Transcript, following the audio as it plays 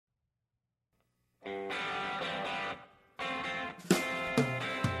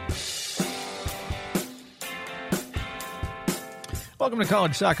Welcome to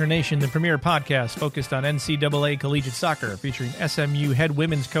College Soccer Nation, the premier podcast focused on NCAA collegiate soccer, featuring SMU head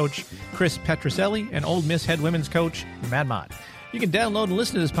women's coach Chris Petrucelli and Ole Miss head women's coach Matt Mott. You can download and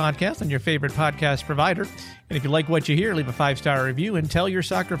listen to this podcast on your favorite podcast provider. And if you like what you hear, leave a 5-star review and tell your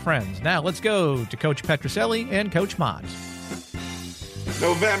soccer friends. Now let's go to Coach Petrucelli and Coach Mott.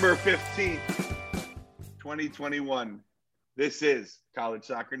 November 15th, 2021. This is College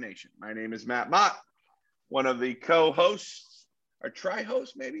Soccer Nation. My name is Matt Mott, one of the co-hosts, or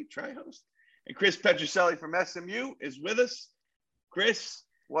tri-host maybe, tri-host. And Chris Petrucelli from SMU is with us. Chris,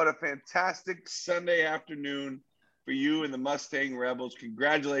 what a fantastic Sunday afternoon for you and the Mustang Rebels.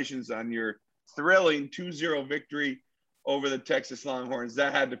 Congratulations on your thrilling 2-0 victory over the Texas Longhorns.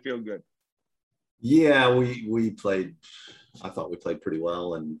 That had to feel good. Yeah, we played, I thought we played pretty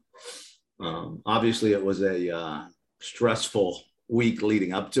well. And obviously it was a stressful week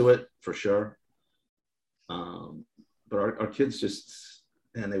leading up to it, for sure. But our kids just,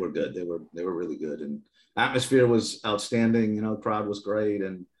 man, they were good. They were really good. And atmosphere was outstanding. You know, the crowd was great.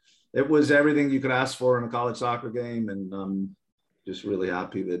 And it was everything you could ask for in a college soccer game. And I'm just really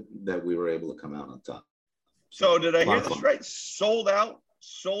happy that we were able to come out on top. So did I hear this right? Sold out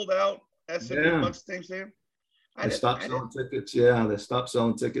SMU Mustang Stadium? They stopped selling tickets. Yeah, they stopped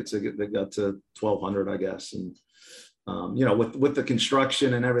selling tickets. They got to 1,200, I guess. And, you know, with the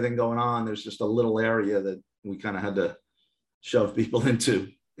construction and everything going on, there's just a little area that we kind of had to shove people into.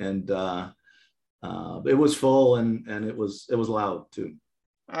 And it was full and it was loud too.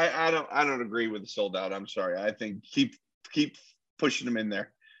 I don't agree with the sold out. I'm sorry. I think keep pushing them in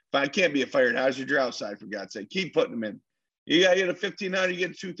there. If I can't be a fired hazard, you're outside, for God's sake. Keep putting them in. You got to get a 1,500, you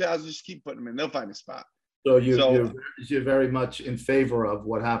get 2,000, just keep putting them in. They'll find a spot. So you're very much in favor of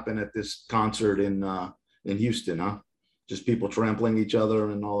what happened at this concert in Houston, huh? Just people trampling each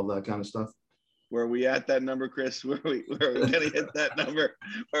other and all of that kind of stuff. Where are we at that number, Chris? Where are we going to hit that number?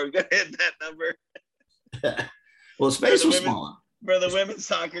 Where are we going to hit that number? Well, the space was smaller. For the women's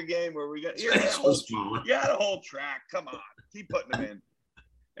soccer game, where we got you had a whole track. Come on, keep putting them in.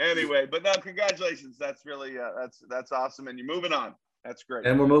 Anyway, but no, congratulations. That's really that's awesome, and you're moving on. That's great.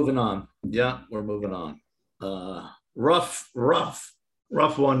 And we're moving on. Yeah, we're moving on. Rough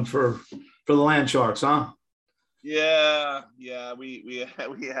one for the Land Sharks, huh? Yeah. We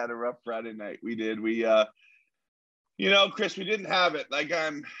had a rough Friday night. We did. Chris, we didn't have it. Like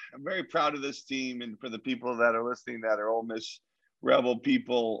I'm very proud of this team, and for the people that are listening that are Ole Miss Rebel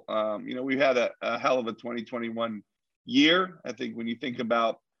people, we've had a hell of a 2021 year. I think when you think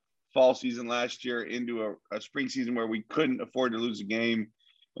about fall season last year into a spring season where we couldn't afford to lose a game,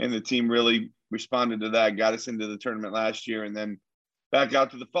 and the team really responded to that, got us into the tournament last year, and then back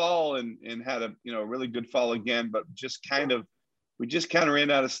out to the fall and had a really good fall again, but we just kind of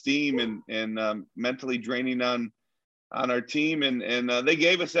ran out of steam and mentally draining on our team, and they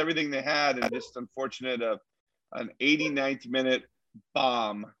gave us everything they had, and just unfortunate an 89th minute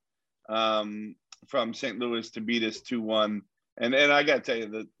bomb from St. Louis to beat us 2-1. And I got to tell you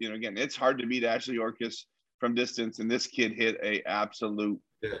that, again, it's hard to beat Ashley Orcus from distance. And this kid hit a absolute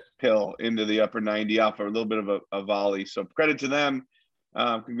pill into the upper 90 off a little bit of a volley. So credit to them.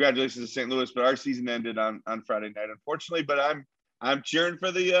 Congratulations to St. Louis, but our season ended on Friday night, unfortunately, but I'm cheering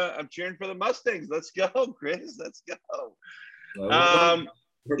for the Mustangs. Let's go, Chris. Let's go.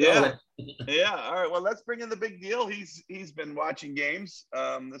 Yeah. All right. Well, let's bring in the big deal. He's been watching games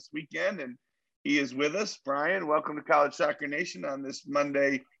this weekend, and he is with us. Brian, welcome to College Soccer Nation on this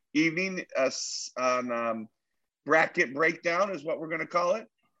Monday evening. On bracket breakdown is what we're going to call it.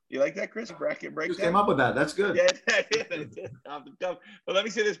 You like that, Chris? Bracket breakdown. You came up with that. That's good. Yeah. But let me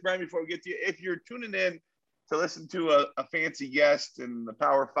say this, Brian, before we get to you. If you're tuning in to listen to a fancy guest and the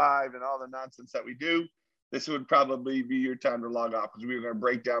Power Five and all the nonsense that we do, this would probably be your time to log off, because we're going to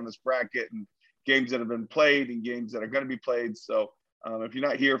break down this bracket and games that have been played and games that are going to be played. So if you're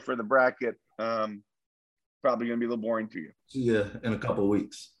not here for the bracket, probably going to be a little boring to you. See you in a couple of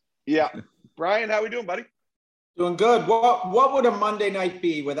weeks. Yeah. Brian, how we doing, buddy? Doing good. What would a Monday night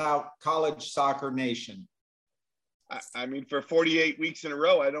be without College Soccer Nation? I mean, for 48 weeks in a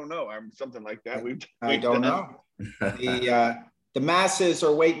row, I don't know. Something like that. I don't know. The masses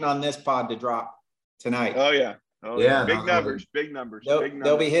are waiting on this pod to drop tonight. Oh, yeah. Big numbers.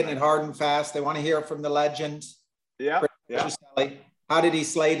 They'll be hitting it hard and fast. They want to hear from the legend. Yeah. How did he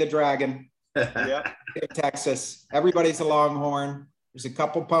slay the dragon? Yeah. Texas. Everybody's a Longhorn. There's a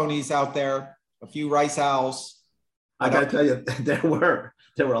couple ponies out there, a few Rice Owls. I got to tell you, there were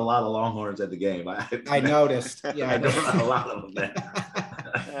a lot of Longhorns at the game. I noticed. Yeah, there were a lot of them there.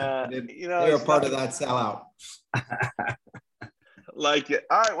 They were part of that sellout. Like it.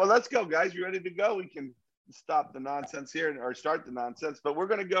 All right, well, let's go, guys. You ready to go? We can stop the nonsense here or start the nonsense, but we're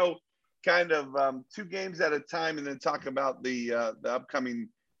going to go kind of 2 games at a time and then talk about the upcoming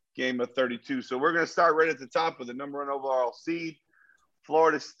game of 32. So we're going to start right at the top with the number 1 overall seed.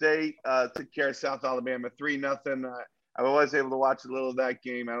 Florida State took care of South Alabama 3-0. I was able to watch a little of that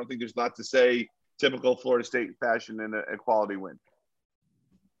game. I don't think there's a lot to say. Typical Florida State fashion and a quality win.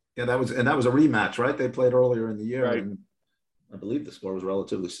 Yeah, that was a rematch, right? They played earlier in the year, right. And I believe the score was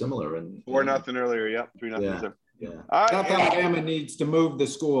relatively similar. And 4-0 earlier, yep, 3-0. Yeah. All right. South Alabama needs to move the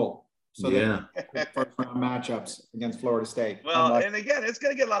school. So yeah, first round matchups against Florida State. Well, and again, it's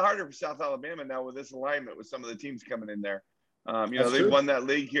going to get a lot harder for South Alabama now with this alignment with some of the teams coming in there. They've won that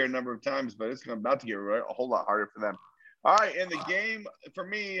league here a number of times, but it's about to get a whole lot harder for them. All right, and the game for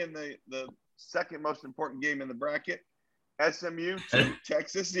me in the second most important game in the bracket, SMU 2,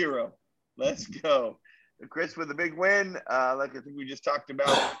 Texas 0. Let's go. Chris with a big win, like I think we just talked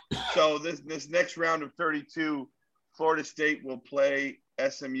about. So this next round of 32, Florida State will play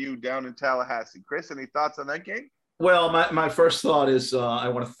SMU down in Tallahassee. Chris, any thoughts on that game? Well, my first thought is I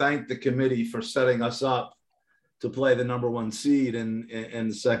want to thank the committee for setting us up to play the number 1 seed in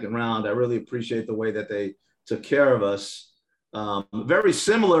the second round. I really appreciate the way that they took care of us. Very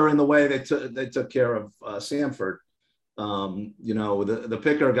similar in the way they took care of Samford. The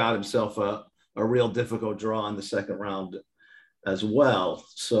picker got himself a real difficult draw in the second round as well.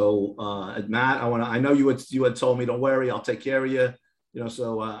 So Matt, I know you had told me, don't worry, I'll take care of you.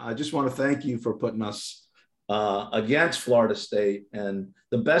 So I just want to thank you for putting us against Florida State. And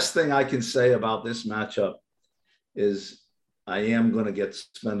the best thing I can say about this matchup is I am going to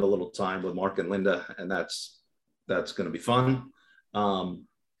spend a little time with Mark and Linda, and that's going to be fun.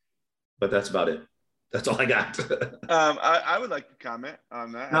 But that's about it. That's all I got. I would like to comment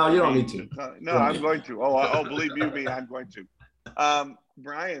on that. No, you don't need to. No, I'm going to. Oh, believe you me, I'm going to.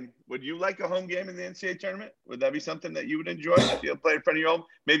 Brian, would you like a home game in the NCAA tournament? Would that be something that you would enjoy? If you play in front of your home,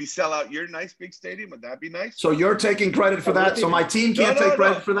 maybe sell out your nice big stadium. Would that be nice? So you're taking credit for that? So my team can't take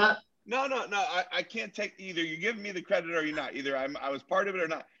credit for that? No. I can't take either. You're giving me the credit or you're not. Either I was part of it or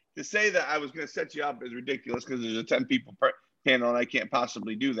not. To say that I was going to set you up is ridiculous because there's a 10 people panel and I can't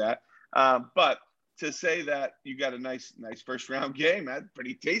possibly do that. But to say that you got a nice first round game, that's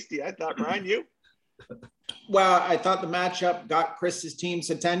pretty tasty. I thought, Brian, you? Well, I thought the matchup got Chris's team's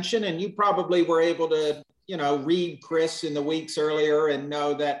attention, and you probably were able to, read Chris in the weeks earlier and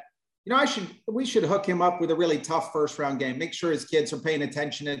know that, we should hook him up with a really tough first round game. Make sure his kids are paying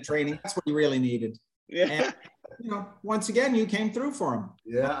attention at training. That's what he really needed. Yeah. And, once again, you came through for him.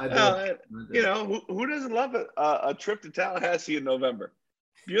 Yeah, I did. Who doesn't love a trip to Tallahassee in November?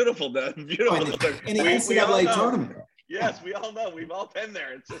 Beautiful, beautiful. In the NCAA tournament. Yes, we all know. We've all been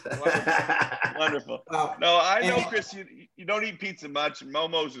there. It's just wonderful. No, I know, Chris, you don't eat pizza much, and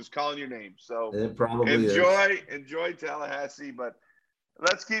Momo's is calling your name. So it probably enjoy Tallahassee, but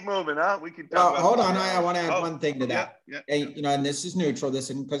let's keep moving, huh? We can talk about hold on. I want to add one thing to that. Yeah. And this is neutral.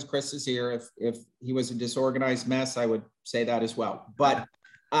 This isn't because Chris is here. If he was a disorganized mess, I would say that as well. But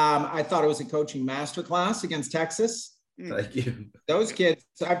I thought it was a coaching masterclass against Texas. Thank you. Those kids,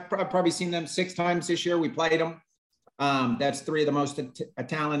 I've probably seen them 6 times this year. We played them. That's 3 of the most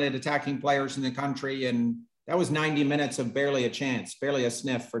talented attacking players in the country. And that was 90 minutes of barely a chance, barely a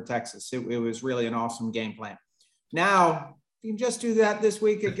sniff for Texas. It was really an awesome game plan. Now, if you can just do that this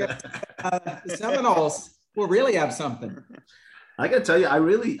week against the Seminoles, we'll really have something. I got to tell you, I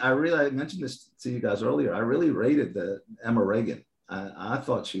mentioned this to you guys earlier. I really rated Emma Reagan. I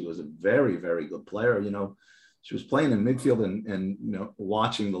thought she was a very, very good player. She was playing in midfield and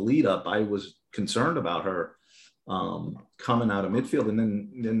watching the lead up, I was concerned about her coming out of midfield. And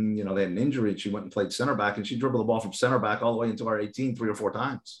then they had an injury and she went and played center back, and she dribbled the ball from center back all the way into our 18 3 or 4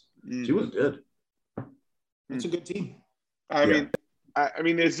 times. She was good. It's a good team. I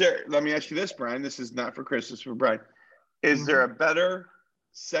mean, is there, let me ask you this, Brian, this is not for Chris, this is for Brian. Is there a better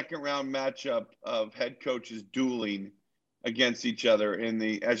second round matchup of head coaches dueling against each other in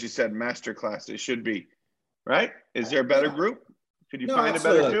the, as you said, master class? It should be, right? Is there a better group? Could you find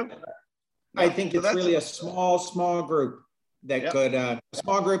absolutely. a better two? I think it's really a small group that could, a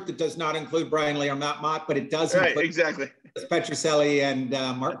small group that does not include Brian Lee or Matt Mott, but it does include exactly. Petruselli and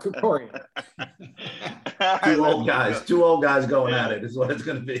Mark Kukoria. Two old guys going at it is what it's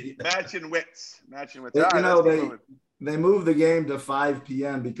going to be. Matching wits. They moved the game to 5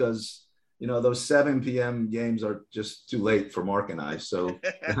 p.m. because, those 7 p.m. games are just too late for Mark and I. So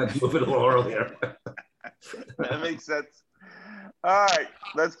I had to move it a little earlier. That makes sense. All right,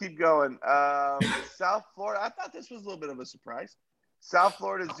 let's keep going. South Florida. I thought this was a little bit of a surprise. South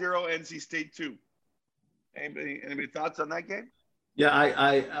Florida 0, NC State 2. Anybody thoughts on that game?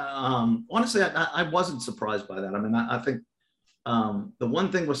 Yeah, honestly, I wasn't surprised by that. I mean, I think the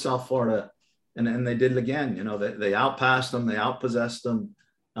one thing with South Florida, and they did it again. You know, they outpassed them, they outpossessed them,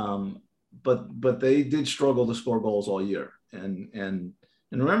 but they did struggle to score goals all year. And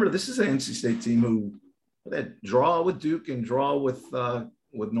remember, this is an NC State team who they draw with Duke and draw with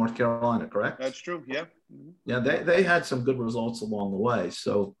North Carolina, correct? That's true. Yeah. Yeah, they had some good results along the way.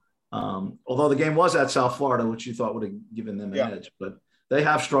 So although the game was at South Florida, which you thought would have given them an edge, but they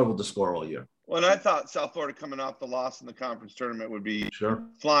have struggled to score all year. Well, and I thought South Florida coming off the loss in the conference tournament would be sure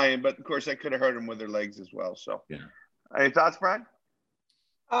flying, but of course that could have hurt them with their legs as well. So, yeah. Any thoughts, Brian?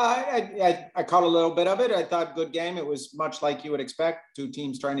 I caught a little bit of it. I thought good game. It was much like you would expect. Two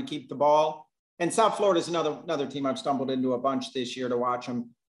teams trying to keep the ball. And South Florida is another team I've stumbled into a bunch this year to watch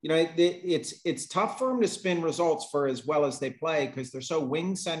them. You know, it's tough for them to spin results for as well as they play because they're so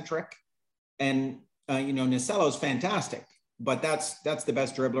wing centric. And you know, Nacello's fantastic, but that's the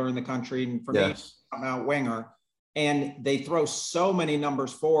best dribbler in the country, and for me, I'm out winger. And they throw so many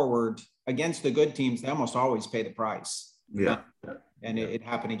numbers forward against the good teams; they almost always pay the price. Yeah. And it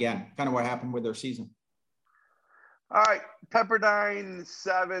happened again. Kind of what happened with their season. All right, Pepperdine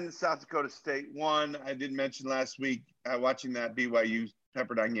 7, South Dakota State 1. I did mention last week watching that BYU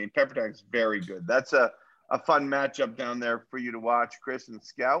Pepperdine game. Pepperdine's very good. That's a fun matchup down there for you to watch, Chris and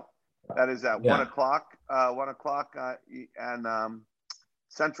Scout. That is at 1 o'clock, and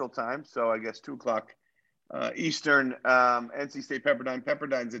Central Time. So I guess 2 o'clock Eastern. NC State Pepperdine.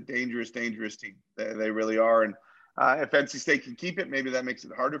 Pepperdine's a dangerous team. They really are. And if NC State can keep it, maybe that makes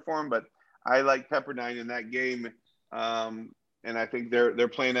it harder for them. But I like Pepperdine in that game, and I think they're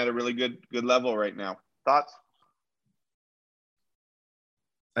playing at a really good level right now. Thoughts?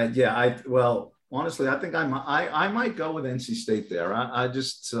 Well, honestly, I think I might go with NC State there. I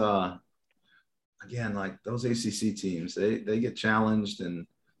just again, like those ACC teams, they get challenged and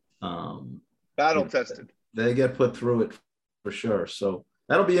battle tested. They get put through it for sure. So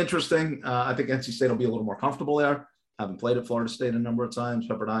that'll be interesting. I think NC State will be a little more comfortable there. Haven't played at Florida State a number of times.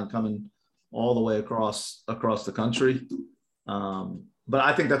 Pepperdine coming all the way across the country. But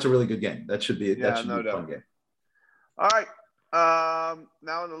I think that's a really good game. That should be a fun game. All right.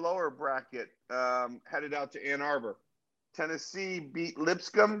 Now in the lower bracket, headed out to Ann Arbor. Tennessee beat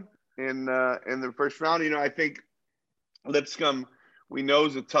Lipscomb in the first round. You know, I think Lipscomb, we know,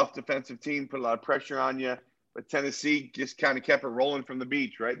 is a tough defensive team, put a lot of pressure on you. But Tennessee just kind of kept it rolling from the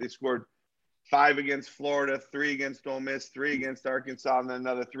beach, right? They scored 5 against Florida, 3 against Ole Miss, 3 against Arkansas, and then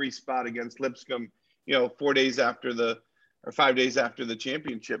another 3 spot against Lipscomb, 5 days after the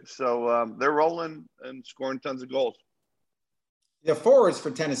championship. So they're rolling and scoring tons of goals. The forwards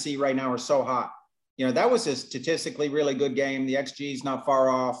for Tennessee right now are so hot. You know, that was a statistically really good game. The XG is not far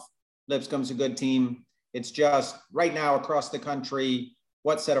off. Lipscomb's a good team. It's just right now across the country,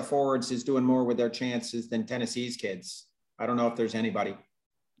 what set of forwards is doing more with their chances than Tennessee's kids? I don't know if there's anybody.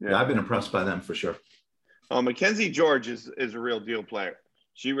 Yeah, I've been impressed by them for sure. Mackenzie George is a real deal player.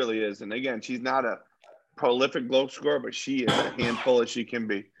 She really is. And again, she's not a prolific goal scorer, but she is a handful as she can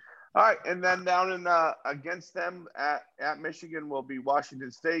be. All right, and then down in against them at Michigan will be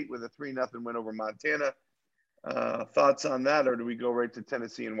Washington State with a 3-0 win over Montana. Thoughts on that, or do we go right to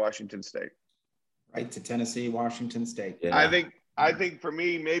Tennessee and Washington State? Right to Tennessee, Washington State. Yeah. I think for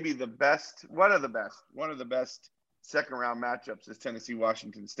me, maybe one of the best second round matchups is Tennessee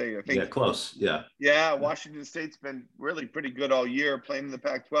Washington State. I think. Yeah, close. Yeah. Yeah, Washington State's been really pretty good all year, playing in the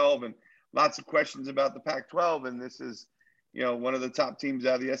Pac-12, and lots of questions about the Pac-12. And this is, one of the top teams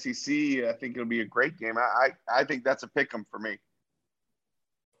out of the SEC. I think it'll be a great game. I think that's a pick 'em for me.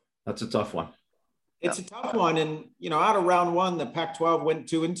 That's a tough one. It's a tough one, and out of round one, the Pac-12 went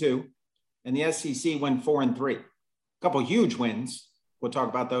 2-2, and the SEC went 4-3. A couple huge wins. We'll talk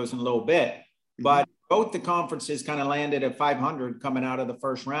about those in a little bit, but both the conferences kind of landed at 500 coming out of the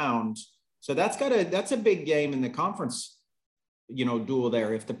first round. So that's a big game in the conference, duel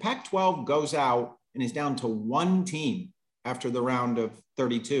there. If the Pac-12 goes out and is down to one team after the round of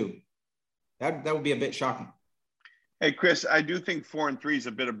 32, that would be a bit shocking. Hey, Chris, I do think 4-3 is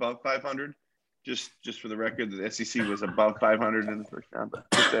a bit above 500. Just for the record, the SEC was above 500 in the first round.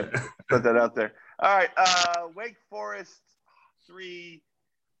 Put that out there. All right, Wake Forest 3,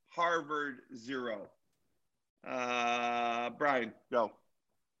 Harvard 0. Brian, go.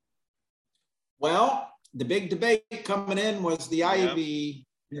 Well, the big debate coming in was the Ivy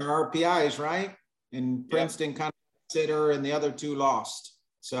RPIs, right? And Princeton kind of consider, and the other two lost.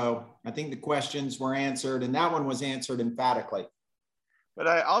 So I think the questions were answered, and that one was answered emphatically. But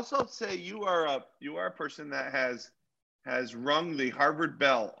I also say you are a person that has rung the Harvard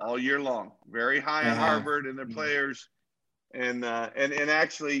bell all year long. Very high on Harvard and their players. And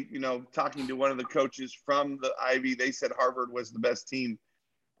actually, talking to one of the coaches from the Ivy, they said Harvard was the best team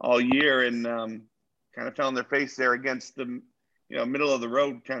all year, and kind of fell on their face there against the middle of the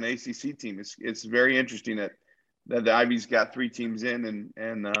road kind of ACC team. It's very interesting that the Ivy's got 3 teams in,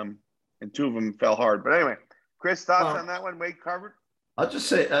 and 2 of them fell hard. But anyway, Chris, thoughts on that one? Wake, Harvard? I'll just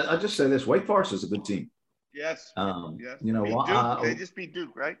say this: Wake Forest is a good team. Yes. Yes. They just beat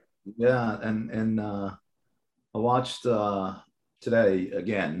Duke, right? Yeah, and I watched today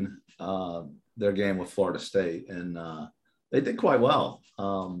again their game with Florida State, and they did quite well.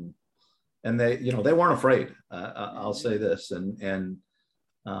 And they weren't afraid. I'll say this, and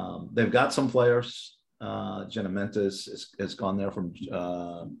they've got some players. Jenna Mentis has gone there from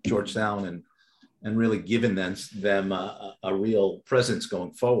Georgetown and really given them a real presence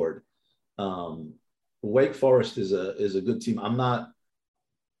going forward. Wake Forest is a good team. I'm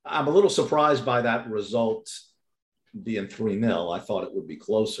a little surprised by that result being 3-0. I thought it would be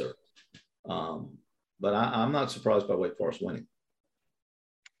closer, but I'm not surprised by Wake Forest winning.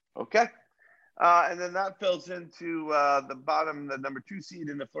 Okay. And then that fills into the number 2 seed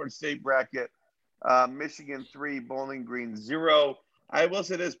in the Florida State bracket. Michigan 3, Bowling Green 0. I will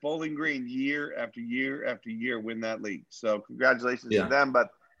say this: Bowling Green year after year after year win that league. So congratulations to them. But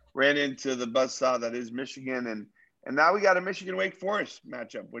ran into the buzzsaw that is Michigan, and now we got a Michigan Wake Forest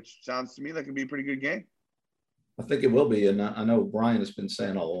matchup, which sounds to me like it'd be a pretty good game. I think it will be, and I know Brian has been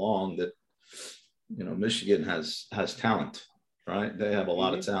saying all along that Michigan has talent, right? They have a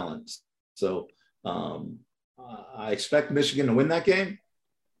lot of talent. So I expect Michigan to win that game.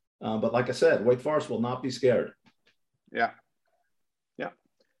 But like I said, Wake Forest will not be scared. Yeah.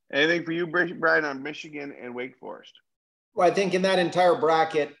 Anything for you, Brian, on Michigan and Wake Forest? Well, I think in that entire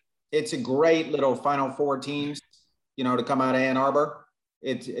bracket, it's a great little Final Four teams, to come out of Ann Arbor.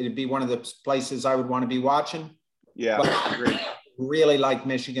 It'd be one of the places I would want to be watching. Yeah, but great. Really like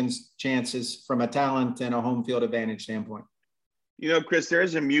Michigan's chances from a talent and a home field advantage standpoint. Chris, there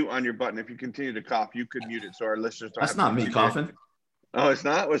is a mute on your button. If you continue to cough, you could mute it so our listeners don't. That's not me coughing. Oh, it's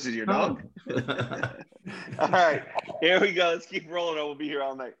not? Was it your dog? All right, here we go. Let's keep rolling, or we'll be here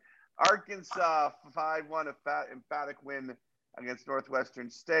all night. Arkansas 5-1 emphatic win against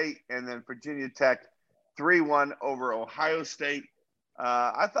Northwestern State, and then Virginia Tech 3-1 over Ohio State.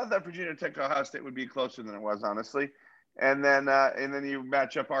 I thought that Virginia Tech Ohio State would be closer than it was, honestly. And then you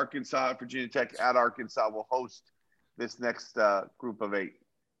match up Arkansas, Virginia Tech at Arkansas will host this next group of 8.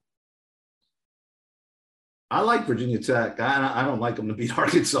 I like Virginia Tech. I don't like them to beat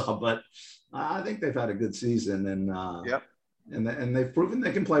Arkansas, but I think they've had a good season, and they've proven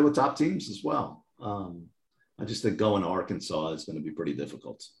they can play with top teams as well. I just think going to Arkansas is going to be pretty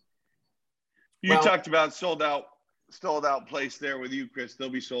difficult. You talked about sold out place there with you, Chris. They'll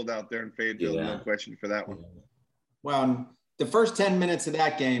be sold out there in Fayetteville. No question for that one. Well, the first 10 minutes of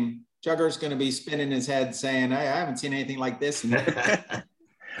that game, Jugger's going to be spinning his head saying, I haven't seen anything like this.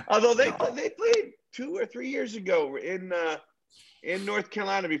 Although they played 2 or 3 years ago in North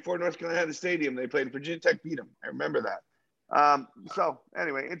Carolina, before North Carolina had the stadium. They played. Virginia Tech beat them. I remember that. So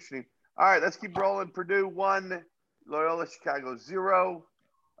anyway, interesting. All right, let's keep rolling. Purdue 1, Loyola Chicago 0.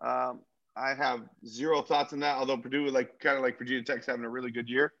 I have 0 thoughts on that, although Purdue would kind of like Virginia Tech's having a really good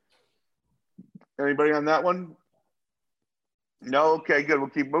year. Anybody on that one? No? Okay, good. We'll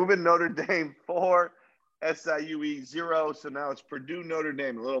keep moving. Notre Dame 4, SIUE 0. So now it's Purdue, Notre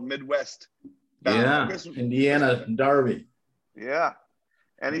Dame, a little Midwest. Indiana, Derby. Yeah.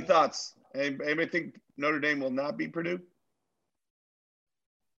 Any thoughts? Anybody think Notre Dame will not beat Purdue?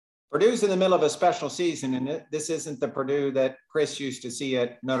 Purdue's in the middle of a special season, and this isn't the Purdue that Chris used to see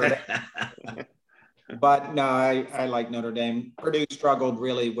at Notre Dame. But no, I like Notre Dame. Purdue struggled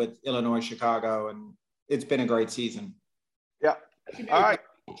really with Illinois, Chicago, and it's been a great season. Yeah. All right.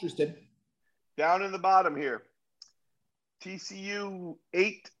 Interested. Down in the bottom here. TCU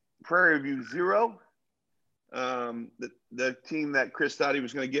 8, Prairie View 0. The team that Chris thought he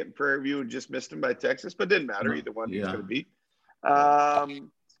was going to get in Prairie View and just missed him by Texas, but didn't matter. Either one he's going to beat.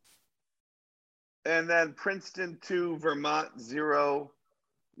 And then Princeton 2, Vermont 0.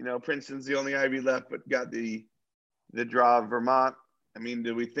 Princeton's the only Ivy left, but got the draw of Vermont. I mean,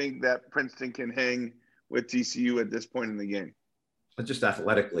 do we think that Princeton can hang with TCU at this point in the game? Just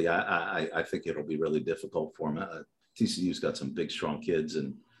athletically, I think it'll be really difficult for them. TCU's got some big, strong kids,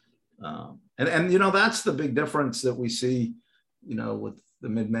 and that's the big difference that we see, with the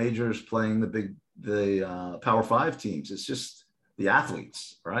mid majors playing the Power 5 teams. It's just the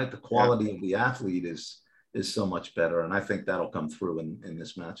athletes, right? The quality of the athlete is so much better, and I think that'll come through in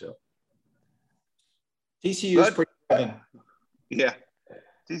this matchup. TCU is pretty good. Yeah,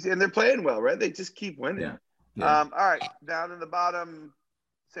 and they're playing well, right? They just keep winning. Yeah. Yeah. All right, down in the bottom,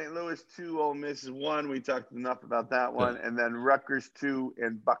 St. Louis 2, Ole Miss 1. We talked enough about that one. And then Rutgers 2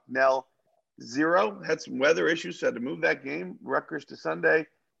 and Bucknell 0. Had some weather issues, so had to move that game, Rutgers to Sunday.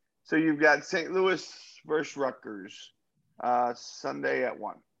 So you've got St. Louis versus Rutgers Sunday at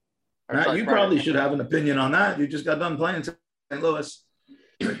 1. Matt, you probably should have an opinion on that. You just got done playing St. Louis.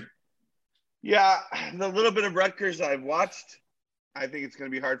 Yeah, the little bit of Rutgers I've watched, I think it's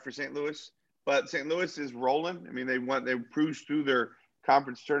going to be hard for St. Louis. But St. Louis is rolling. I mean, they cruised through their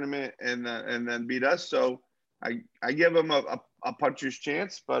conference tournament and then beat us. So I give them a puncher's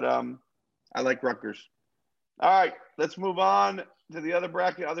chance, but I like Rutgers. All right, let's move on to the other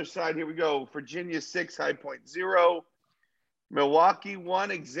bracket, other side. Here we go. Virginia 6, High Point 0. Milwaukee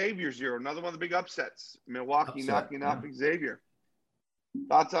 1, Xavier 0. Another one of the big upsets. Milwaukee knocking off Xavier.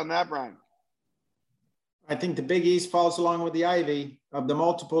 Thoughts on that, Brian? I think the Big East falls along with the Ivy. Of the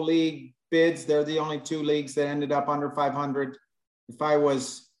multiple league bids, they're the only 2 leagues that ended up under 500. If I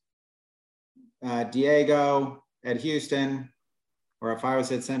was Diego at Houston, or if I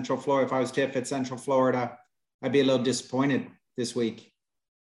was at Central Florida, if I was Tiff at Central Florida, I'd be a little disappointed this week.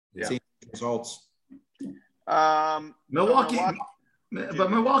 Yeah. Seeing results. Milwaukee,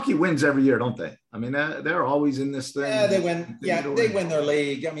 but Milwaukee wins every year, don't they? I mean, they're always in this thing. Yeah, they win. Yeah, they win their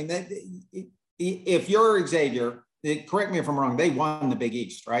league. I mean, if you're Xavier, correct me if I'm wrong, they won the Big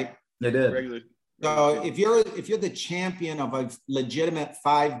East, right? They did. Regular. So if you're the champion of a legitimate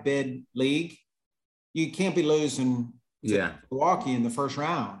 5-bid league, you can't be losing to Milwaukee in the first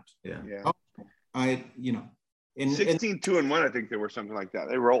round. Yeah. In 16-2-1, I think they were something like that.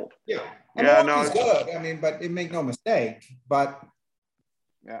 They rolled. Yeah. And Milwaukee's good. I mean, but it make no mistake. But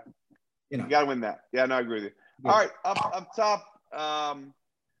you got to win that. Yeah, no, I agree with you. Yeah. All right, up top,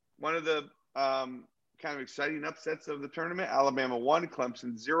 one of the kind of exciting upsets of the tournament. Alabama 1,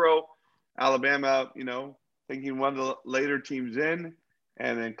 Clemson 0. Alabama, thinking one of the later teams in,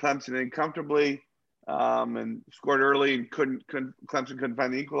 and then Clemson in comfortably, and scored early and Clemson couldn't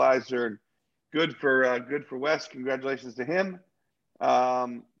find the equalizer. And good for West. Congratulations to him.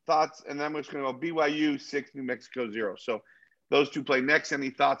 Thoughts, and then we're just going to go BYU 6, New Mexico 0. So those 2 play next.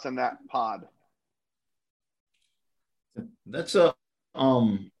 Any thoughts on that pod? That's I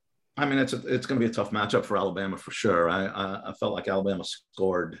mean, it's going to be a tough matchup for Alabama for sure. I felt like Alabama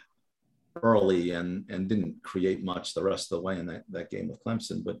scored early and didn't create much the rest of the way in that game with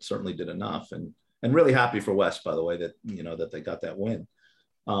Clemson, but certainly did enough. And really happy for West, by the way, that that they got that win.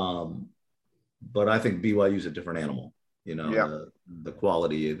 But I think BYU is a different animal. The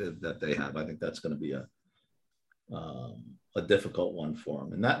quality that they have. I think that's going to be a difficult one for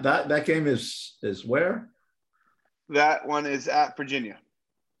them. And that game is where? That one is at Virginia.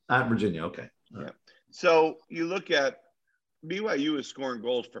 At Virginia, okay. Yeah. So you look at BYU is scoring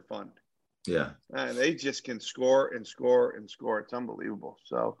goals for fun. Yeah. They just can score and score and score. It's unbelievable.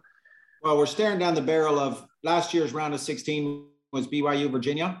 So, well, we're staring down the barrel of last year's round of 16 was BYU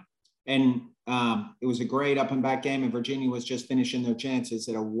Virginia, and it was a great up and back game, and Virginia was just finishing their chances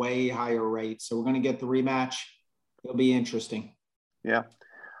at a way higher rate. So we're going to get the rematch. It'll be interesting. Yeah.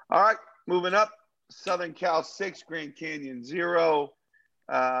 All right, moving up. Southern Cal 6, Grand Canyon 0.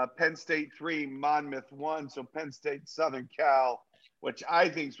 Penn State 3, Monmouth 1. So Penn State, Southern Cal, which I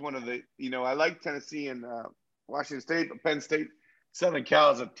think is one of the, I like Tennessee and Washington State, but Penn State, Southern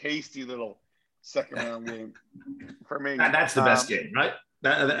Cal is a tasty little second round game for me. That's the best game, right?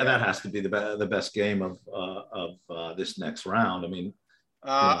 That has to be the best game of this next round. I mean,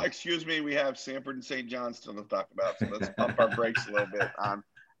 excuse me, we have Sanford and St. John still to talk about, so let's pump our brakes a little bit on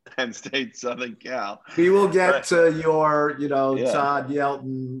Penn State, Southern Cal. We will get to your, Todd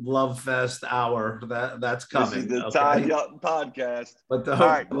Yelton Love Fest hour. That's coming. This is the Todd Yelton podcast. But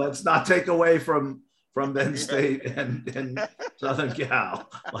let's not take away from Penn State and Southern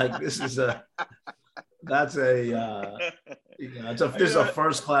Cal. Like this is this is a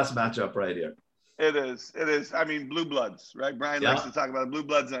first class matchup right here. It is. I mean, blue bloods, right? Brian likes to talk about the blue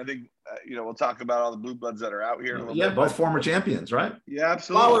bloods, and I think we'll talk about all the blue bloods that are out here. Both former champions, right? Yeah,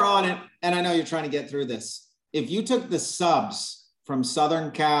 absolutely. While we're on it, and I know you're trying to get through this, if you took the subs from Southern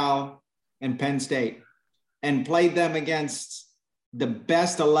Cal and Penn State and played them against the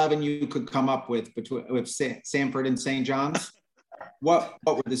best 11 you could come up with Sanford and St. John's, what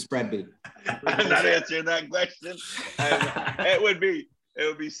would the spread be? I'm not answering that question. It would be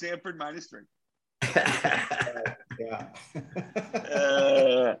Sanford -3. Yeah.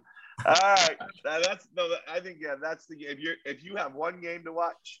 All right. I think that's the game. If you have one game to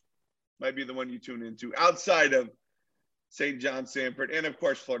watch, might be the one you tune into outside of St. John, Sanford, and of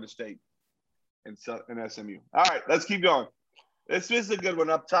course Florida State and SMU. All right, let's keep going. This is a good one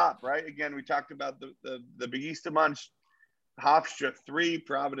up top, right? Again, we talked about the Big East a bunch. Hofstra 3,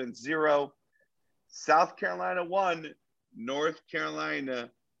 Providence 0, South Carolina 1, North Carolina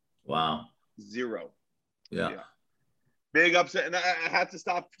Wow. 0. Yeah. Big upset. And I had to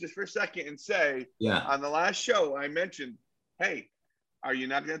stop just for a second and say, on the last show, I mentioned, hey, are you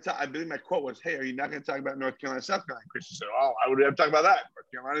not going to talk? I believe my quote was, hey, are you not going to talk about North Carolina, South Carolina? Christian said, oh, I would have talked about that.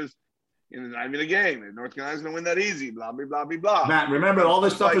 North Carolina's not even a game. And North Carolina's going to win that easy, blah, blah, blah, blah, blah. Matt, remember, all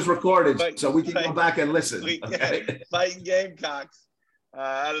this stuff is recorded, so we can go back and listen. Okay? Fighting Gamecocks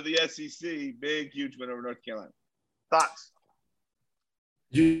out of the SEC. Big, huge win over North Carolina. Thoughts?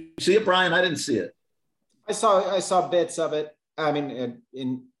 Did you see it, Brian? I didn't see it. I saw bits of it. I mean,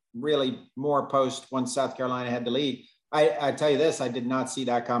 in really more post once South Carolina had the lead. I tell you this, I did not see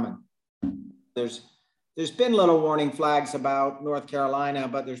that coming. There's been little warning flags about North Carolina,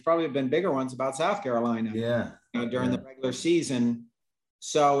 but there's probably been bigger ones about South Carolina. During the regular season.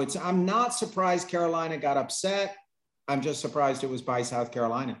 So I'm not surprised Carolina got upset. I'm just surprised it was by South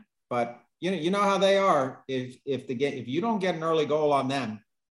Carolina. But you know how they are. If you don't get an early goal on them,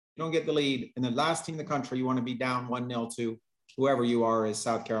 you don't get the lead, and the last team in the country you want to be down 1-0 to whoever you are is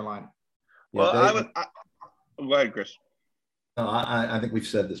South Carolina. Well, go ahead, Chris. I think we've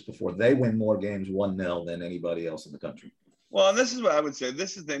said this before. They win more games 1-0 than anybody else in the country. Well, and this is what I would say.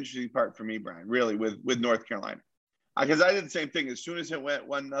 This is the interesting part for me, Brian, really, with North Carolina. Because I did the same thing. As soon as it went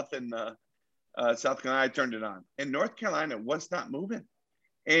 1-0 South Carolina, I turned it on. And North Carolina was not moving.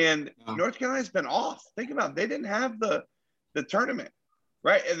 And North Carolina's been off. Think about it. They didn't have the tournament,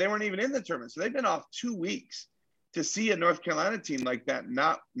 right? And they weren't even in the tournament. So they've been off 2 weeks. To see a North Carolina team like that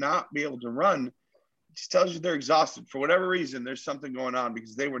not be able to run just tells you they're exhausted. For whatever reason, there's something going on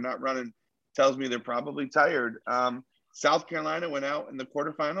because they were not running. Tells me they're probably tired. South Carolina went out in the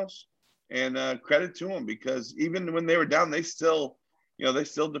quarterfinals, and credit to them because even when they were down, they still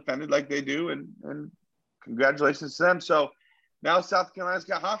defended like they do, and congratulations to them. So now South Carolina's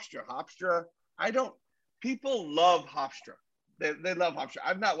got Hofstra. People love Hofstra. They love Hofstra.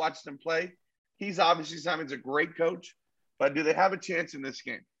 I've not watched him play. He's obviously Simon's a great coach, but do they have a chance in this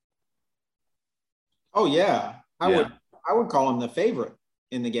game? Oh yeah, I would call him the favorite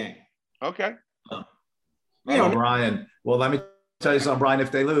in the game. Okay. Brian. Well, let me tell you something, Brian.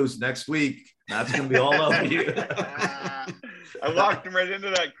 If they lose next week, that's going to be all over you. I walked him right into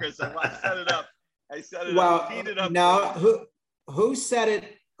that, Chris. I set it up. Teed it up. Now, who said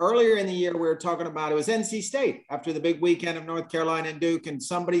it earlier in the year? We were talking about it was NC State after the big weekend of North Carolina and Duke, and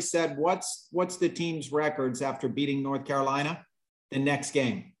somebody said, "What's the team's records after beating North Carolina the next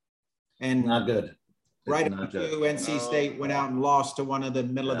game?" And not good. Right after NC State went out and lost to one of the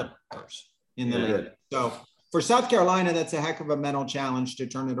middle of the players in the league. So for South Carolina, that's a heck of a mental challenge to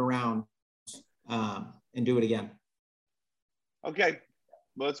turn it around and do it again. Okay,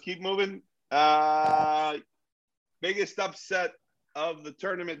 let's keep moving. Biggest upset of the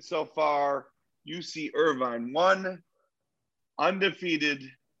tournament so far, UC Irvine 1, undefeated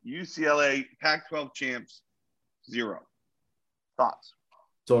UCLA Pac-12 champs 0. Thoughts?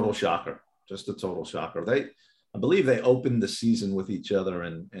 Total shocker. Just a total shocker. I believe they opened the season with each other,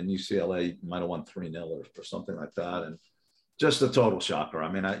 and UCLA might have won 3-0 or something like that. And just a total shocker.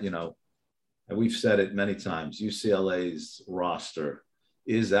 I mean, we've said it many times. UCLA's roster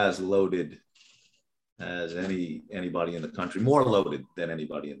is as loaded as anybody in the country, more loaded than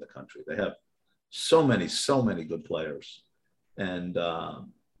anybody in the country. They have so many good players. And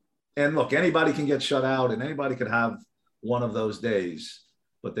look, anybody can get shut out and anybody could have one of those days,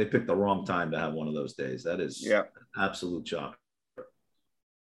 but they picked the wrong time to have one of those days. That is an absolute shock.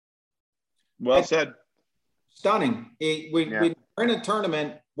 Well said. Stunning. We're in a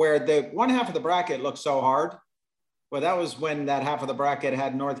tournament where the one half of the bracket looks so hard. Well, that was when that half of the bracket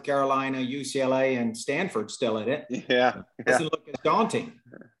had North Carolina, UCLA, and Stanford still in it. Yeah. It doesn't look as daunting.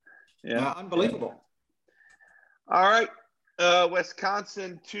 Yeah. Unbelievable. All right.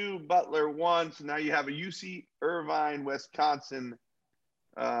 Wisconsin 2, Butler 1. So now you have a UC Irvine, Wisconsin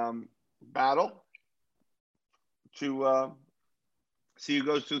battle to see who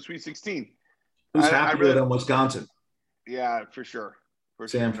goes to the Sweet 16. Who's happier than Wisconsin? Yeah, for sure.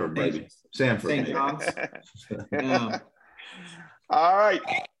 Samford, baby. Samford. St. John's. Yeah. All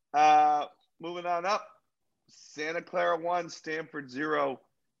right. Moving on up. Santa Clara 1, Stanford 0.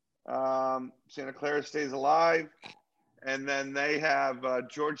 Santa Clara stays alive. And then they have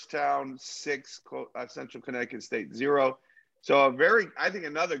Georgetown 6, Central Connecticut State 0. So I think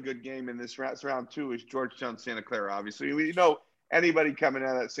another good game in this round 2 is Georgetown Santa Clara. Obviously, we know anybody coming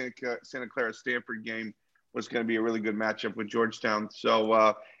out of that Santa Clara Stanford game was going to be a really good matchup with Georgetown.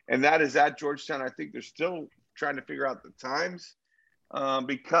 So and that is at Georgetown. I think they're still trying to figure out the times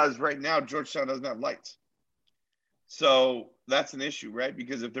because right now Georgetown doesn't have lights. So that's an issue, right?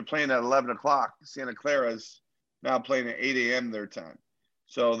 Because if they're playing at 11 o'clock, Santa Clara's now playing at 8 a.m. their time.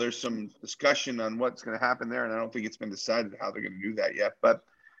 So there's some discussion on what's going to happen there, and I don't think it's been decided how they're going to do that yet. But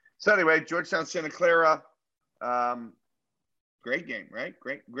so anyway, Georgetown, Santa Clara, great game, right?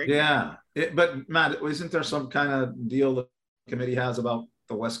 Great Yeah. game. But Matt, isn't there some kind of deal the committee has about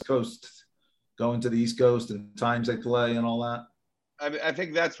the West Coast going to the East Coast and times they play and all that? I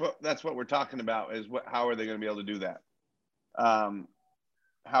think that's what we're talking about is how are they going to be able to do that? How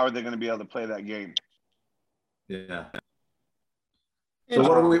are they going to be able to play that game? Yeah.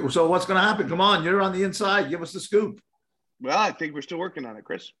 So what's going to happen? Come on, you're on the inside. Give us the scoop. Well, I think we're still working on it,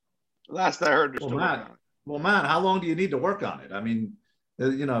 Chris. Last I heard, they're still working on it. Well, Matt, how long do you need to work on it? I mean,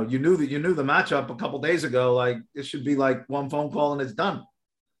 you knew the matchup a couple days ago. Like it should be like one phone call and it's done.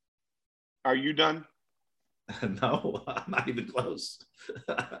 Are you done? No, I'm not even close.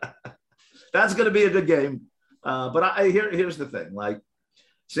 That's going to be a good game. But here's the thing: like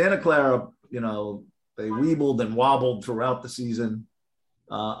Santa Clara, they weebled and wobbled throughout the season,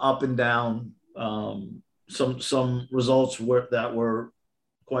 up and down. Some results that were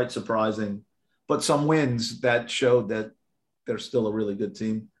quite surprising, but some wins that showed that they're still a really good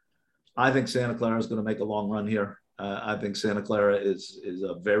team. I think Santa Clara is going to make a long run here. I think Santa Clara is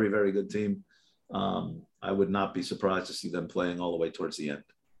a very, very good team. I would not be surprised to see them playing all the way towards the end.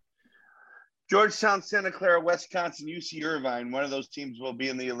 Georgetown, Santa Clara, Wisconsin, UC Irvine. One of those teams will be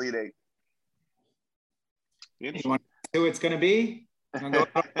in the Elite Eight. You want to know who it's going to be?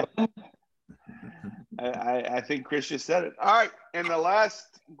 I think Chris just said it. All right, and the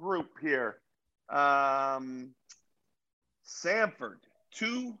last group here, Samford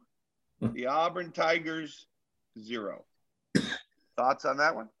 2, the Auburn Tigers 0. Thoughts on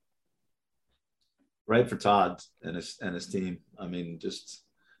that one? Right for Todd and his team. I mean, just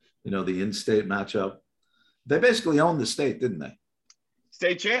the in-state matchup. They basically owned the state, didn't they?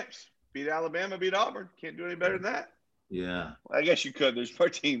 State champs. Beat Alabama, beat Auburn. Can't do any better than that. Yeah. Well, I guess you could. There's 4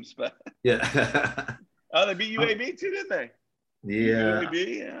 teams, but yeah. Oh, they beat UAB too, didn't they? Yeah.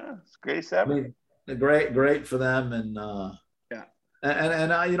 UAB, yeah. It's great stuff. I mean, great for them, and yeah.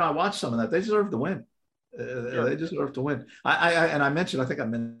 And I watched some of that. They deserve to win. Sure. They deserve to win. I mentioned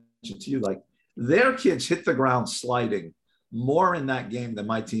to you, like their kids hit the ground sliding more in that game than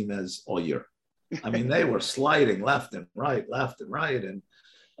my team has all year. I mean, they were sliding left and right, and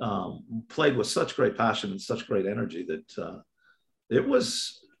played with such great passion and such great energy that it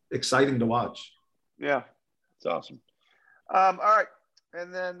was exciting to watch. Yeah, it's awesome. All right.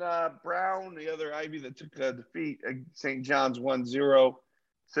 And then Brown, the other Ivy that took a defeat at St. John's 1-0.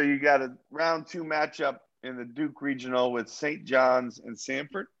 So you got a round 2 matchup in the Duke Regional with St. John's and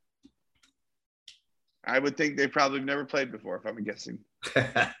Samford. I would think they probably never played before, if I'm guessing.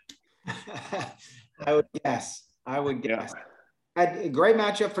 I would guess. Yeah. Had a great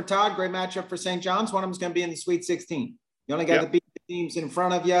matchup for Todd, great matchup for St. John's. One of them is going to be in the Sweet 16. You only got to beat the teams in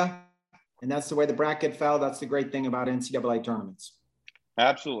front of you, and that's the way the bracket fell. That's the great thing about NCAA tournaments.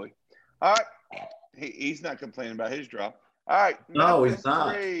 Absolutely. All right. He's not complaining about his draw. All right. No, he's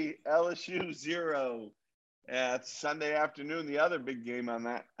not. 3, LSU 0. It's Sunday afternoon, the other big game on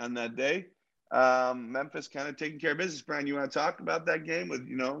that day. Memphis kind of taking care of business. Brian, you want to talk about that game with,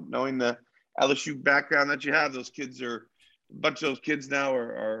 knowing the LSU background that you have? A bunch of those kids now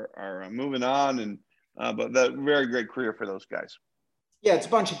are moving on, and but that very great career for those guys. Yeah, it's a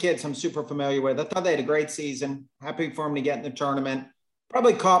bunch of kids I'm super familiar with. I thought they had a great season. Happy for them to get in the tournament.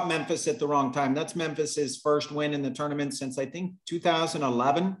 Probably caught Memphis at the wrong time. That's Memphis's first win in the tournament since I think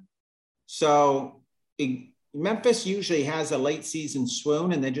 2011. So Memphis usually has a late season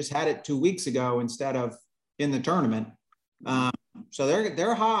swoon, and they just had it 2 weeks ago instead of in the tournament. So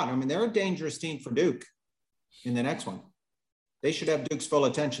they're hot. I mean, they're a dangerous team for Duke in the next one. They should have Duke's full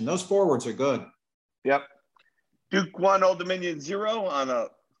attention. Those forwards are good. Yep. Duke won Old Dominion 0 on a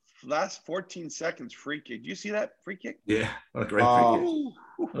last 14 seconds free kick. Do you see that free kick? Yeah, what a great free kick.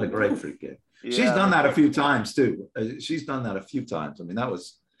 What a great free kick. Yeah, she's done that a few times too. She's done that a few times. I mean, that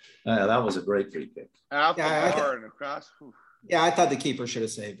was a great free kick. Out the bar and across. Yeah, I thought the keeper should have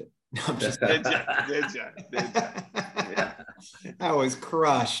saved it. No, I'm just Did ya? Yeah. I was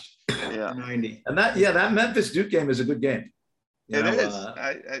crushed. Yeah. 90. And that Memphis Duke game is a good game. It is.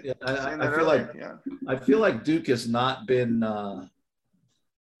 I feel like Duke has not been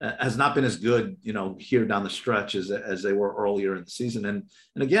as good, here down the stretch as they were earlier in the season. And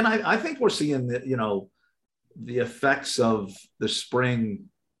again, I think we're seeing the effects of the spring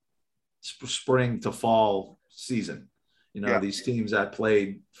to fall season. These teams that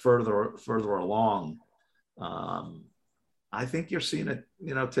played further along I think you're seeing it,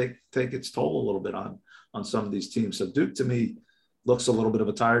 take its toll a little bit on some of these teams. So Duke, to me, looks a little bit of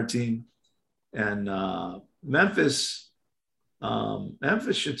a tired team. And Memphis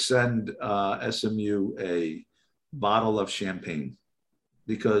should send SMU a bottle of champagne,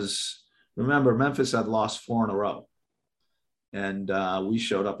 because remember, Memphis had lost 4 in a row. And we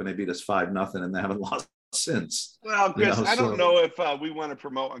showed up and they beat us 5-0, and they haven't lost since. Well, Chris, I don't know if we want to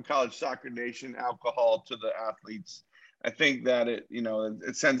promote on College Soccer Nation alcohol to the athletes. I think that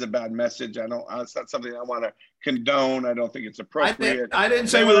it sends a bad message. It's not something I want to condone. I don't think it's appropriate. I didn't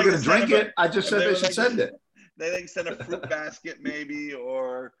say we were going to drink it. I just said they should send it. They send a fruit basket maybe,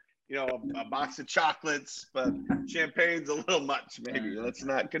 or a box of chocolates, but champagne's a little much maybe. Let's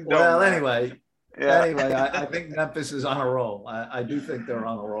not condone. Well, that. Anyway, I think Memphis is on a roll. I do think they're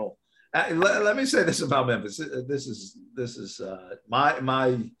on a roll. Let me say this about Memphis. This is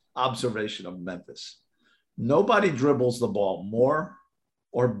my observation of Memphis. Nobody dribbles the ball more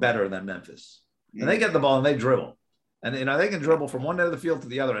or better than Memphis. And they get the ball and they dribble. And they can dribble from one end of the field to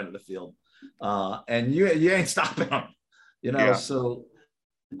the other end of the field. And you ain't stopping them. So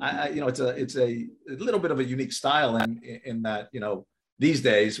it's a little bit of a unique style in that, these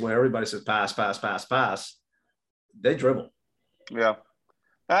days where everybody says pass, they dribble. Yeah.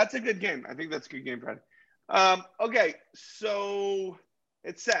 That's a good game. I think that's a good game, Brad. Okay, so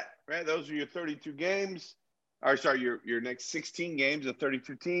it's set, right? Those are your 32 games. Or sorry, your next 16 games of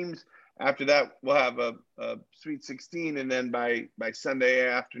 32 teams. After that, we'll have a Sweet 16, and then by Sunday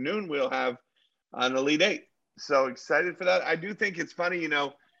afternoon, we'll have an Elite 8. So excited for that. I do think it's funny,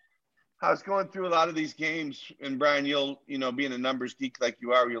 I was going through a lot of these games, and Brian, you'll, being a numbers geek like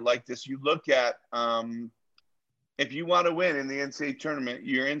you are, you'll like this. You look at if you want to win in the NCAA tournament,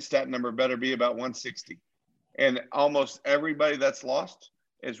 your in-stat number better be about 160. And almost everybody that's lost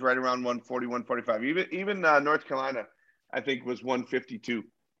is right around 140, 145. Even North Carolina, I think, was 152.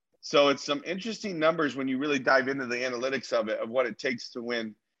 So it's some interesting numbers when you really dive into the analytics of it, of what it takes to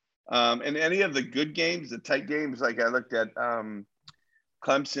win. And any of the good games, the tight games, like I looked at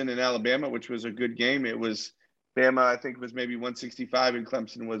Clemson and Alabama, which was a good game. It was Bama, I think, was maybe 165, and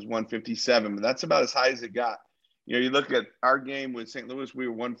Clemson was 157. But that's about as high as it got. You look at our game with St. Louis, we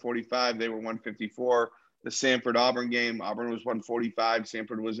were 145, they were 154. The Samford-Auburn game, Auburn was 145.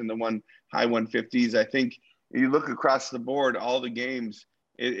 Samford was in the high 150s. I think you look across the board, all the games,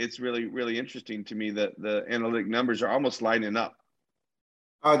 it's really, really interesting to me that the analytic numbers are almost lining up.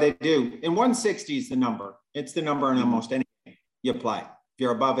 Oh, they do. And 160 is the number. It's the number in almost any game you play. If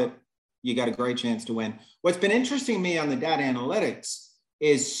you're above it, you got a great chance to win. What's been interesting to me on the data analytics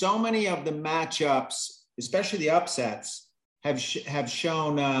is so many of the matchups, especially the upsets, have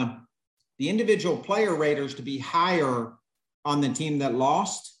shown the individual player raters to be higher on the team that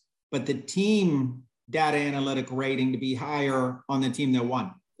lost, but the team data analytic rating to be higher on the team that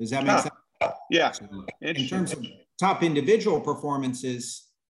won. Does that make sense? Yeah. In terms of top individual performances,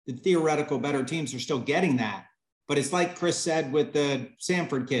 the theoretical better teams are still getting that. But it's like Chris said with the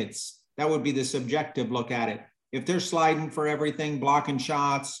Samford kids, that would be the subjective look at it. If they're sliding for everything, blocking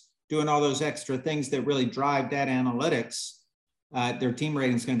shots, doing all those extra things that really drive data analytics, their team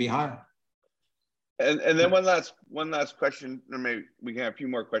rating is going to be higher. And then one last question, or maybe we can have a few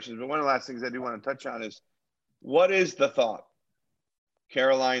more questions, but one of the last things I do want to touch on is, what is the thought?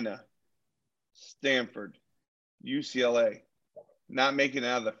 Carolina, Stanford, UCLA, not making it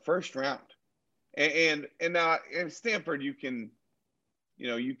out of the first round. And now in Stanford, you could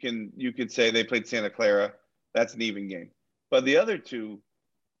say they played Santa Clara. That's an even game. But the other two,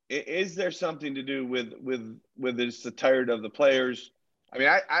 is there something to do with it's the tired of the players? I mean,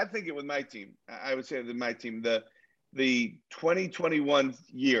 I think it with my team. I would say that my team, the 2021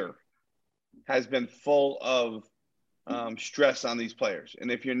 year has been full of stress on these players. And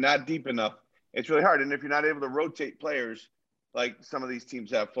if you're not deep enough, it's really hard. And if you're not able to rotate players, like some of these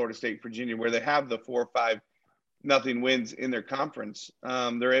teams have, Florida State, Virginia, where they have the 4 or 5-0 wins in their conference,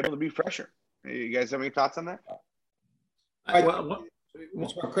 they're able to be fresher. You guys have any thoughts on that? That's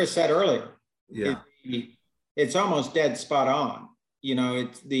what Chris said earlier. Yeah. It's almost dead spot on.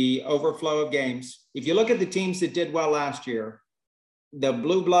 It's the overflow of games. If you look at the teams that did well last year, the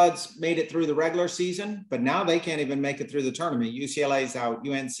Blue Bloods made it through the regular season, but now they can't even make it through the tournament. UCLA's out,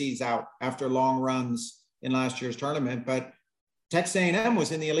 UNC's out after long runs in last year's tournament, but Texas A&M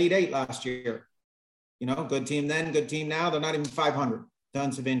was in the Elite 8 last year. Good team then, good team now. They're not even 500.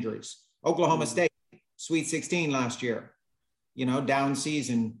 Tons of injuries. Oklahoma State, Sweet 16 last year. Down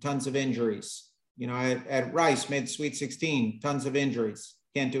season, tons of injuries. At Rice, made Sweet 16, tons of injuries.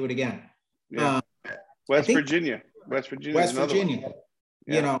 Can't do it again. Yeah. West Virginia.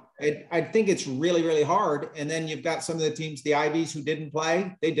 You know, I think it's really, really hard. And then you've got some of the teams, the Ivies, who didn't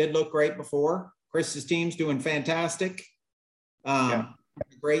play. They did look great before. Chris's team's doing fantastic.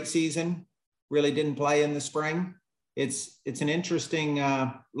 Great season. Really didn't play in the spring. It's an interesting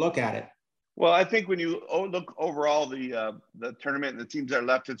look at it. Well, I think when you look overall the tournament and the teams that are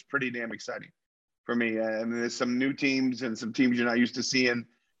left, it's pretty damn exciting for me. And there's some new teams and some teams you're not used to seeing.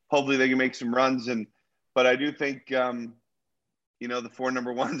 Hopefully they can make some runs. But I do think, you know, the 4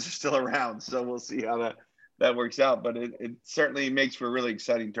 number ones are still around. So we'll see how that works out. But it certainly makes for a really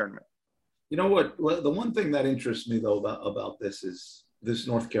exciting tournament. You know what? The one thing that interests me, though, about this is this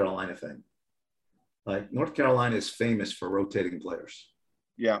North Carolina thing. Like, North Carolina is famous for rotating players.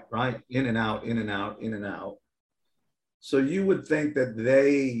 Yeah. Right? In and out, in and out, in and out. So you would think that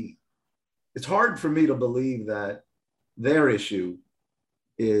it's hard for me to believe that their issue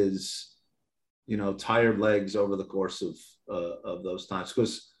is, you know, tired legs over the course of those times.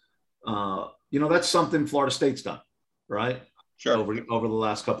 Because, you know, that's something Florida State's done, right? Sure. Over the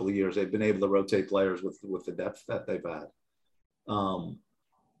last couple of years, they've been able to rotate players with the depth that they've had.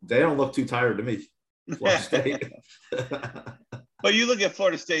 They don't look too tired to me, Florida State. But you look at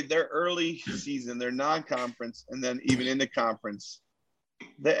Florida State, their early season, their non-conference, and then even in the conference,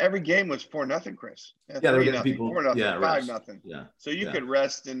 every game was 4-0, Chris. Yeah, they were getting people 4-0, 5-0. Yeah. So you could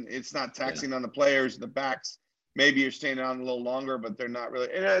rest, and it's not taxing on the players, the backs. Maybe you're staying on a little longer, but they're not really.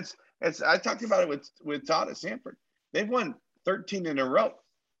 And it's. I talked about it with Todd at Sanford. They've won 13 in a row,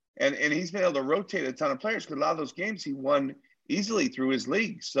 and he's been able to rotate a ton of players because a lot of those games he won easily through his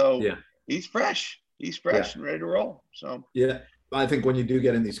league. So he's fresh. He's fresh and ready to roll. So I think when you do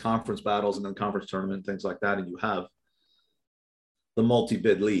get in these conference battles and then conference tournament, things like that, and you have the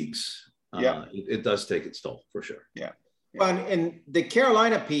multi-bid leagues, it does take its toll for sure. Yeah. Well, and the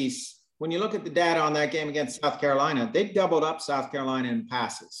Carolina piece, when you look at the data on that game against South Carolina, they doubled up South Carolina in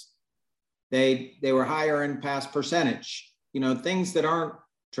passes. They were higher in pass percentage. You know, things that aren't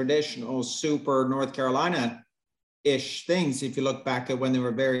traditional super North Carolina-ish things. If you look back at when they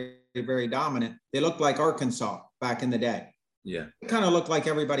were very, very dominant, they looked like Arkansas back in the day. Yeah. It kind of looked like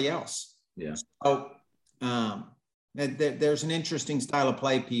everybody else. Yeah. So there's an interesting style of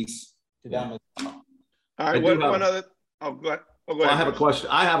play piece to them. All right. One other. Oh, go ahead. Well, I have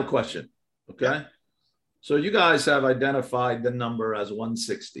a question. Okay. Yeah. So you guys have identified the number as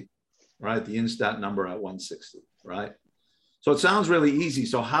 160, right? The instat number at 160, right? So it sounds really easy.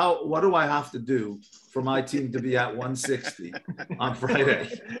 So what do I have to do for my team to be at 160 on Friday?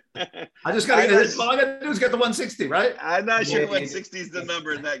 All I got to do is get the 160, right? I'm not sure 160 is the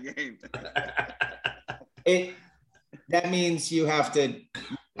number in that game. That means you have to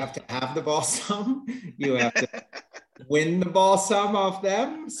have the ball some. You have to win the ball some off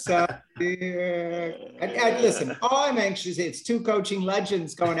them. So listen, all I'm anxious, it's 2 coaching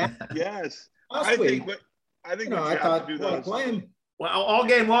legends going out. Yes. I think I thought to do those. Well, all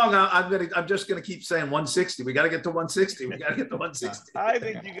game long, I'm just gonna keep saying 160. We got to get to 160. We got to get to 160. I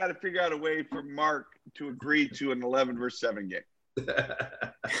think you got to figure out a way for Mark to agree to an 11 versus 7 game.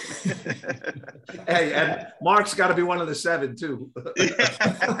 Hey, and Mark's got to be one of the 7 too.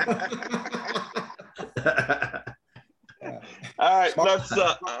 All right, let's.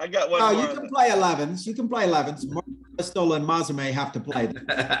 I got one. No, you can play 11s. You can play 11s. Bristol and Mazame have to play them.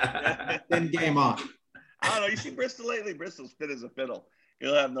 Then game on. I don't know. You see Bristol lately? Bristol's fit as a fiddle.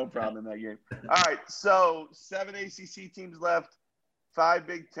 He'll have no problem in that game. All right, so 7 ACC teams left, 5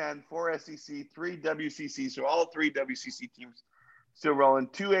 Big Ten, 4 SEC, 3 WCC. So all 3 WCC teams still rolling.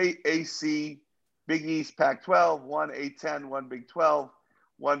 2 AAC, Big East, Pac-12, 1 A10, 1 Big 12,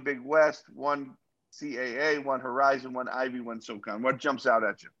 1 Big West, 1 CAA, 1 Horizon, 1 Ivy, 1 SoCon. What jumps out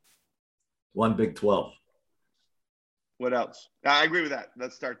at you? 1 Big 12. What else? I agree with that.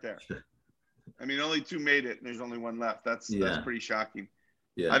 Let's start there. I mean, only 2 made it, and there's only 1 left. That's pretty shocking.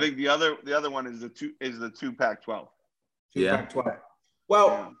 Yeah. I think the other one is the 2 Pac-12. Pac-12.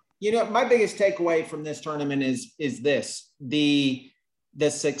 Well, you know, my biggest takeaway from this tournament is this: the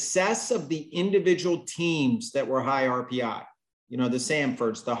success of the individual teams that were high RPI. You know, the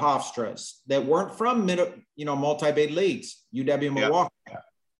Samfords, the Hofstras that weren't from multi-bid leagues, UW Milwaukee. Yeah.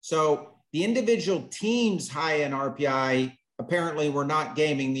 So the individual teams high in RPI apparently were not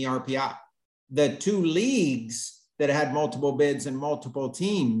gaming the RPI. The 2 leagues that had multiple bids and multiple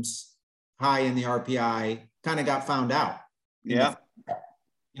teams high in the RPI kind of got found out. Yeah.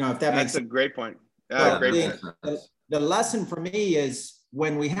 You know, if that makes sense. That's a great point. Yeah, great point. The lesson for me is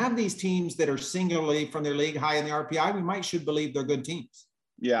when we have these teams that are singularly from their league high in the RPI, we should believe they're good teams.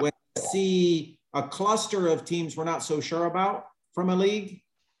 Yeah. When we see a cluster of teams we're not so sure about from a league,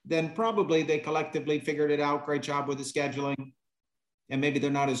 then probably they collectively figured it out. Great job with the scheduling. and maybe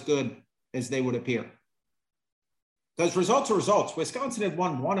they're not as good as they would appear. Because results are results. Wisconsin had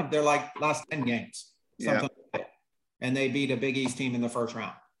won one of their last 10 games, something like that, and they beat a Big East team in the first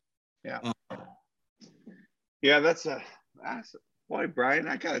round. Yeah. Yeah, that's boy, Brian,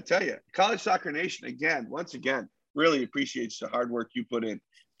 I got to tell you, College Soccer Nation, once again, really appreciates the hard work you put in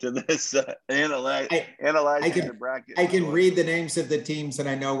to this analyzing the bracket. I can read the names of the teams and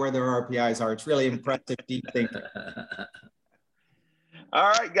I know where their RPIs are. It's really impressive, deep thinking. All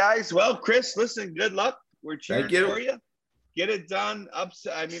right, guys. Well, Chris, listen, good luck. We're cheering for you. Get it done. I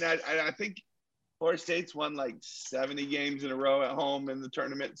mean, I think Florida State's won like 70 games in a row at home in the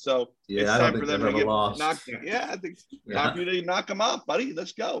tournament. So it's time for them to get knocked. Yeah, I think time for you to knock them off, buddy.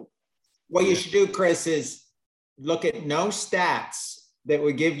 Let's go. What you should do, Chris, is look at no stats that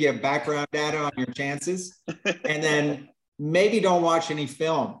would give you background data on your chances. And then maybe don't watch any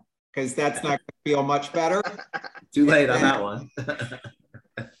film because that's not going to feel much better. Too late on that one.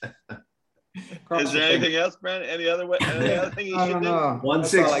 Is there anything else, Brandon? Any other thing you should do?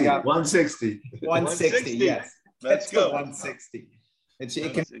 160. 160. 160. Yes. Let's go. 160. It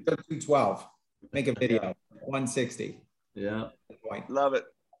can go 212. Make a video. 160. Yeah. Love it.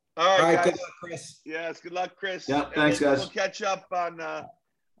 All right, guys. Good luck, Chris. Yes, good luck, Chris. Yeah, thanks, guys. We'll catch up on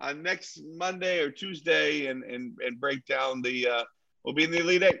next Monday or Tuesday and break down we'll be in the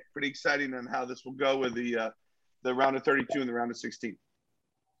Elite Eight. Pretty exciting on how this will go with the round of 32 and the round of 16.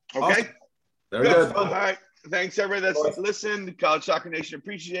 Okay. Awesome. Very good. All right. Thanks, everybody that's listened. College Soccer Nation,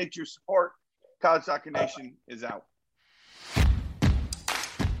 appreciate your support. College Soccer Nation is out.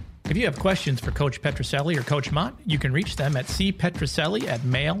 If you have questions for Coach Petrucelli or Coach Mott, you can reach them at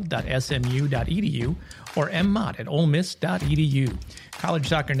cpetrucelli@mail.smu.edu or mmott@olemiss.edu. College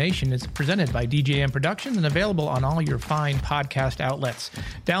Soccer Nation is presented by DJM Productions and available on all your fine podcast outlets.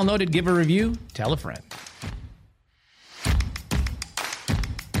 Download it, give a review, tell a friend.